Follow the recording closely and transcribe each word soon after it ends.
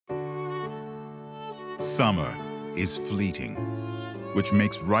Summer is fleeting, which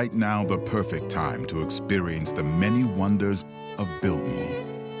makes right now the perfect time to experience the many wonders of Biltmore.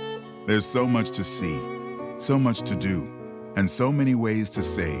 There's so much to see, so much to do, and so many ways to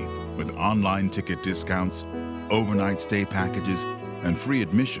save with online ticket discounts, overnight stay packages, and free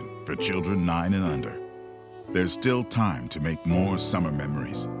admission for children 9 and under. There's still time to make more summer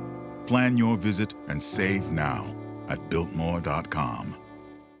memories. Plan your visit and save now at Biltmore.com.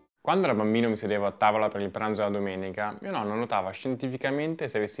 Quando ero bambino mi sedevo a tavola per il pranzo della domenica, mio nonno notava scientificamente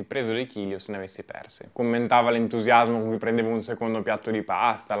se avessi preso dei chili o se ne avessi persi. Commentava l'entusiasmo con cui prendevo un secondo piatto di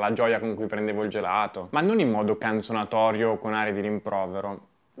pasta, la gioia con cui prendevo il gelato, ma non in modo canzonatorio o con aria di rimprovero.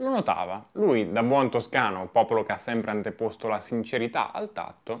 Lo notava. Lui, da buon toscano, popolo che ha sempre anteposto la sincerità al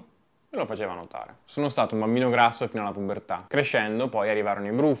tatto, me lo faceva notare. Sono stato un bambino grasso fino alla pubertà. Crescendo, poi arrivarono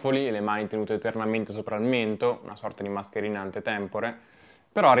i brufoli, le mani tenute eternamente sopra il mento, una sorta di mascherina antetempore.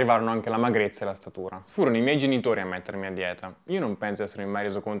 Però arrivarono anche la magrezza e la statura. Furono i miei genitori a mettermi a dieta. Io non penso di essermi mai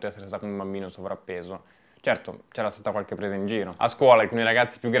reso conto di essere stato un bambino sovrappeso. Certo, c'era stata qualche presa in giro. A scuola alcuni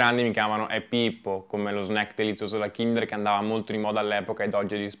ragazzi più grandi mi chiamavano Pippo, come lo snack delizioso da Kinder che andava molto di moda all'epoca ed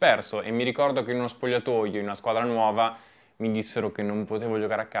oggi è disperso. E mi ricordo che in uno spogliatoio, in una squadra nuova, mi dissero che non potevo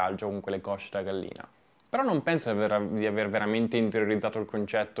giocare a calcio con quelle cosce da gallina. Però non penso di aver veramente interiorizzato il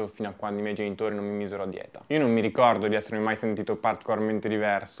concetto fino a quando i miei genitori non mi misero a dieta. Io non mi ricordo di essermi mai sentito particolarmente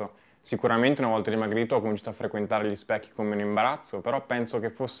diverso. Sicuramente una volta dimagrito ho cominciato a frequentare gli specchi con meno imbarazzo, però penso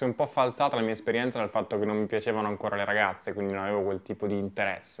che fosse un po' falsata la mia esperienza dal fatto che non mi piacevano ancora le ragazze, quindi non avevo quel tipo di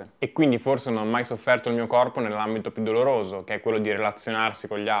interesse. E quindi forse non ho mai sofferto il mio corpo nell'ambito più doloroso, che è quello di relazionarsi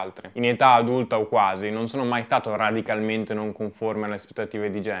con gli altri. In età adulta o quasi, non sono mai stato radicalmente non conforme alle aspettative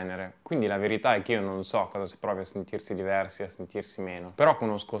di genere, quindi la verità è che io non so cosa si provi a sentirsi diversi e a sentirsi meno. Però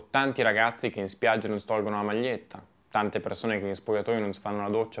conosco tanti ragazzi che in spiaggia non si tolgono la maglietta, tante persone che in spogliatoio non si fanno la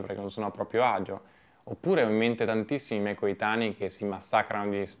doccia perché non sono a proprio agio, oppure ho in mente tantissimi miei coetanei che si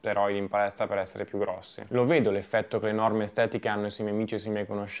massacrano di steroidi in palestra per essere più grossi. Lo vedo l'effetto che le norme estetiche hanno sui miei amici e sui miei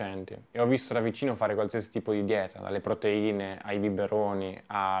conoscenti e ho visto da vicino fare qualsiasi tipo di dieta, dalle proteine ai biberoni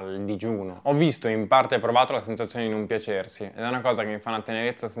al digiuno. Ho visto e in parte provato la sensazione di non piacersi ed è una cosa che mi fa una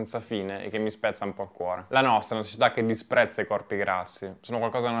tenerezza senza fine e che mi spezza un po' il cuore. La nostra è una società che disprezza i corpi grassi, sono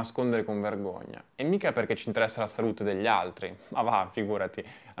qualcosa da nascondere con vergogna e mica perché ci interessa la salute degli altri, ma va, figurati.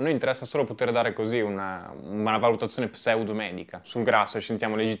 A noi interessa solo poter dare così una valutazione pseudo-medica. Sul grasso ci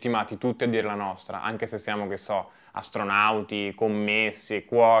sentiamo legittimati tutti a dire la nostra, anche se siamo, che so, astronauti, commessi,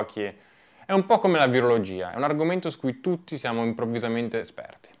 cuochi. È un po' come la virologia, è un argomento su cui tutti siamo improvvisamente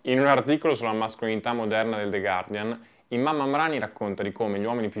esperti. In un articolo sulla mascolinità moderna del The Guardian, Imam Amrani racconta di come gli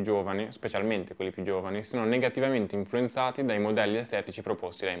uomini più giovani, specialmente quelli più giovani, siano negativamente influenzati dai modelli estetici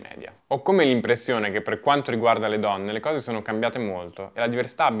proposti dai media. Ho come l'impressione che per quanto riguarda le donne le cose sono cambiate molto e la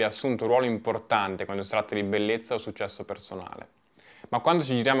diversità abbia assunto un ruolo importante quando si tratta di bellezza o successo personale. Ma quando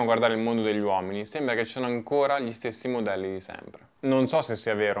ci giriamo a guardare il mondo degli uomini sembra che ci sono ancora gli stessi modelli di sempre. Non so se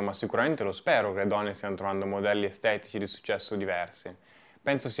sia vero, ma sicuramente lo spero che le donne stiano trovando modelli estetici di successo diversi.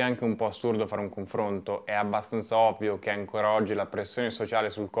 Penso sia anche un po' assurdo fare un confronto, è abbastanza ovvio che ancora oggi la pressione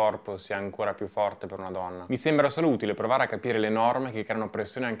sociale sul corpo sia ancora più forte per una donna. Mi sembra solo utile provare a capire le norme che creano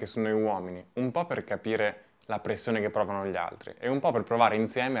pressione anche su noi uomini, un po' per capire la pressione che provano gli altri e un po' per provare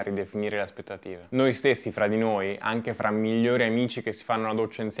insieme a ridefinire le aspettative. Noi stessi fra di noi, anche fra migliori amici che si fanno la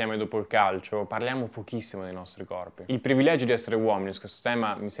doccia insieme dopo il calcio, parliamo pochissimo dei nostri corpi. Il privilegio di essere uomini su questo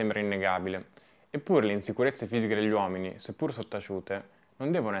tema mi sembra innegabile, eppure le insicurezze fisiche degli uomini, seppur sottaciute, non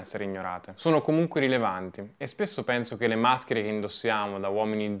devono essere ignorate. Sono comunque rilevanti e spesso penso che le maschere che indossiamo da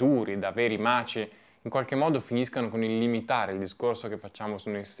uomini duri, da veri maci, in qualche modo finiscano con il limitare il discorso che facciamo su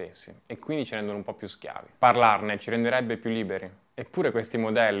noi stessi e quindi ci rendono un po' più schiavi. Parlarne ci renderebbe più liberi. Eppure questi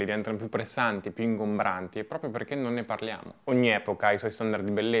modelli diventano più pressanti, più ingombranti proprio perché non ne parliamo. Ogni epoca ha i suoi standard di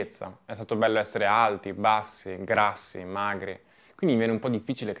bellezza. È stato bello essere alti, bassi, grassi, magri. Quindi mi viene un po'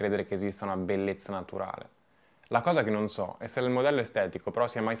 difficile credere che esista una bellezza naturale. La cosa che non so è se il modello estetico però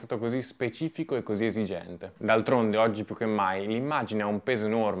sia mai stato così specifico e così esigente. D'altronde, oggi più che mai, l'immagine ha un peso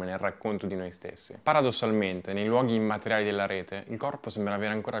enorme nel racconto di noi stessi. Paradossalmente, nei luoghi immateriali della rete, il corpo sembra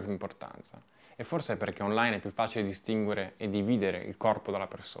avere ancora più importanza. E forse è perché online è più facile distinguere e dividere il corpo dalla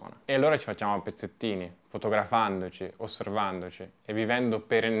persona. E allora ci facciamo a pezzettini, fotografandoci, osservandoci e vivendo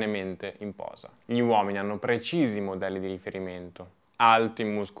perennemente in posa. Gli uomini hanno precisi modelli di riferimento. Alti,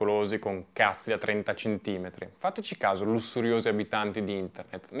 muscolosi, con cazzi da 30 cm. Fateci caso, lussuriosi abitanti di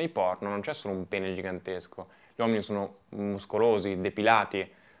internet. Nei porno non c'è solo un pene gigantesco. Gli uomini sono muscolosi,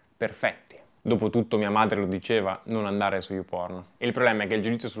 depilati, perfetti. Dopotutto mia madre lo diceva, non andare su YouPorn. E il problema è che il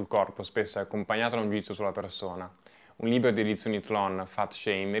giudizio sul corpo spesso è accompagnato da un giudizio sulla persona. un libro di edizioni Tlon, Fat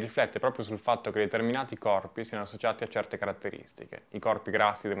Shame, riflette proprio sul fatto che determinati corpi siano associati a certe caratteristiche. I corpi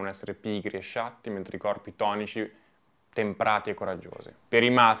grassi devono essere pigri e sciatti, mentre i corpi tonici temprati e coraggiosi. Per i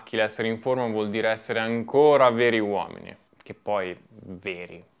maschi l'essere in forma vuol dire essere ancora veri uomini, che poi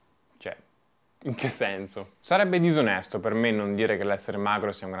veri, cioè, in che senso? Sarebbe disonesto per me non dire che l'essere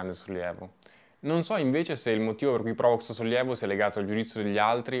magro sia un grande sollievo. Non so invece se il motivo per cui provo questo sollievo sia legato al giudizio degli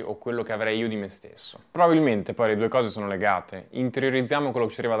altri o quello che avrei io di me stesso. Probabilmente poi le due cose sono legate, interiorizziamo quello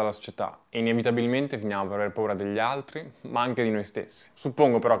che ci arriva dalla società e inevitabilmente finiamo per avere paura degli altri, ma anche di noi stessi.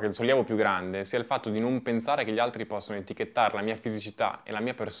 Suppongo però che il sollievo più grande sia il fatto di non pensare che gli altri possano etichettare la mia fisicità e la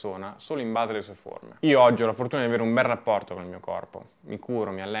mia persona solo in base alle sue forme. Io oggi ho la fortuna di avere un bel rapporto con il mio corpo, mi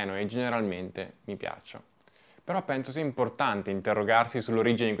curo, mi alleno e generalmente mi piaccio. Però penso sia importante interrogarsi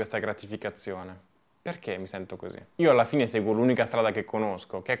sull'origine di questa gratificazione. Perché mi sento così? Io alla fine seguo l'unica strada che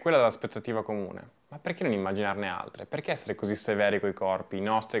conosco, che è quella dell'aspettativa comune. Ma perché non immaginarne altre? Perché essere così severi coi corpi, i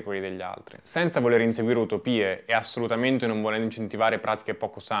nostri e quelli degli altri? Senza voler inseguire utopie e assolutamente non volendo incentivare pratiche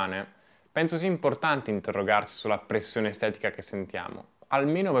poco sane, penso sia importante interrogarsi sulla pressione estetica che sentiamo,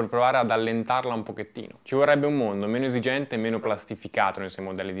 almeno per provare ad allentarla un pochettino. Ci vorrebbe un mondo meno esigente e meno plastificato nei suoi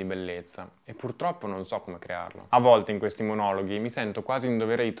modelli di bellezza, e purtroppo non so come crearlo. A volte in questi monologhi mi sento quasi in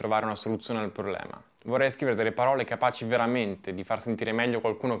dovere di trovare una soluzione al problema. Vorrei scrivere delle parole capaci veramente di far sentire meglio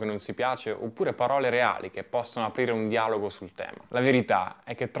qualcuno che non si piace, oppure parole reali che possono aprire un dialogo sul tema. La verità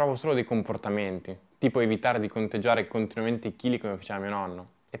è che trovo solo dei comportamenti, tipo evitare di conteggiare continuamente i chili come faceva mio nonno,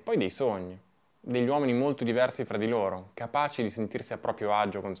 e poi dei sogni. Degli uomini molto diversi fra di loro, capaci di sentirsi a proprio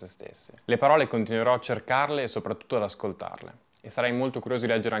agio con se stessi. Le parole continuerò a cercarle e soprattutto ad ascoltarle, e sarei molto curioso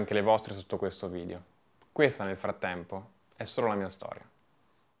di leggere anche le vostre sotto questo video. Questa, nel frattempo, è solo la mia storia.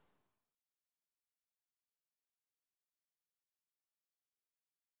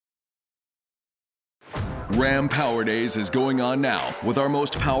 Ram Power Days is going on now with our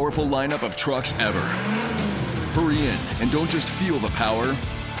most powerful lineup of trucks ever. Hurry in and don't just feel the power,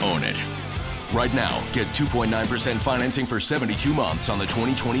 own it. Right now, get 2.9% financing for 72 months on the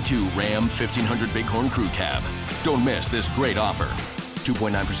 2022 Ram 1500 Bighorn Crew Cab. Don't miss this great offer.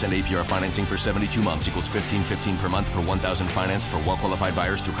 2.9% APR financing for 72 months equals $1,515 per month per 1,000 financed for well-qualified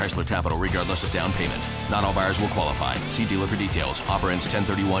buyers through Chrysler Capital regardless of down payment. Not all buyers will qualify. See dealer for details. Offer ends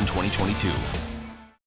 10/31/2022.